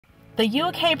The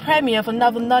UK premiere of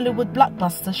another Nollywood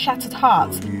blockbuster shattered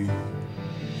hearts. Will you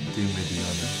do me the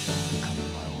honor and come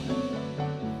my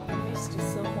way? I missed you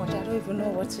so much, I don't even know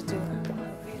what to do.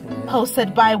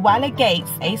 Hosted by WALE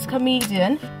ace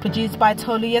comedian, produced by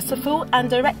Tolu Yesufu and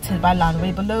directed by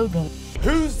LANRE BALOGUN.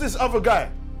 Who's this other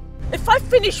guy? If I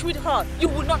finish with her, you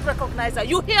will not recognize her.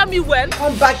 You hear me well?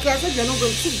 Come back here, I said you're not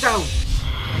going to sit down.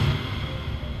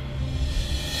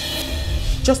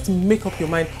 Just make up your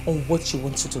mind on what you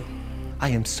want to do. I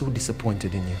am so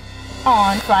disappointed in you.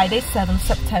 On Friday, 7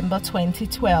 September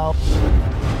 2012.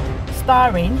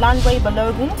 Starring LANRE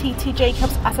BALOGUN, Titi,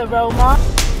 JACOBS-ASEROMA,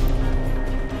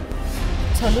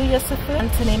 Tolu Yesufu,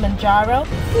 Anthony Monjaro,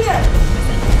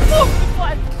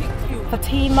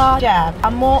 Fatima, Jabbe,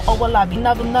 AMOUR, OWOLABI,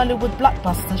 another Nollywood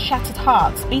blockbuster shattered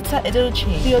hearts, Rita,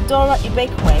 EDOCIE, Theodora,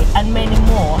 Ibekwe, and many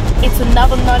more. It's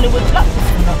another Nollywood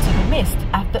blockbuster not to be missed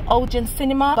at the ODEON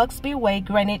Cinema, Bugsby Way,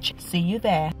 Greenwich. See you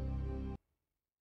there.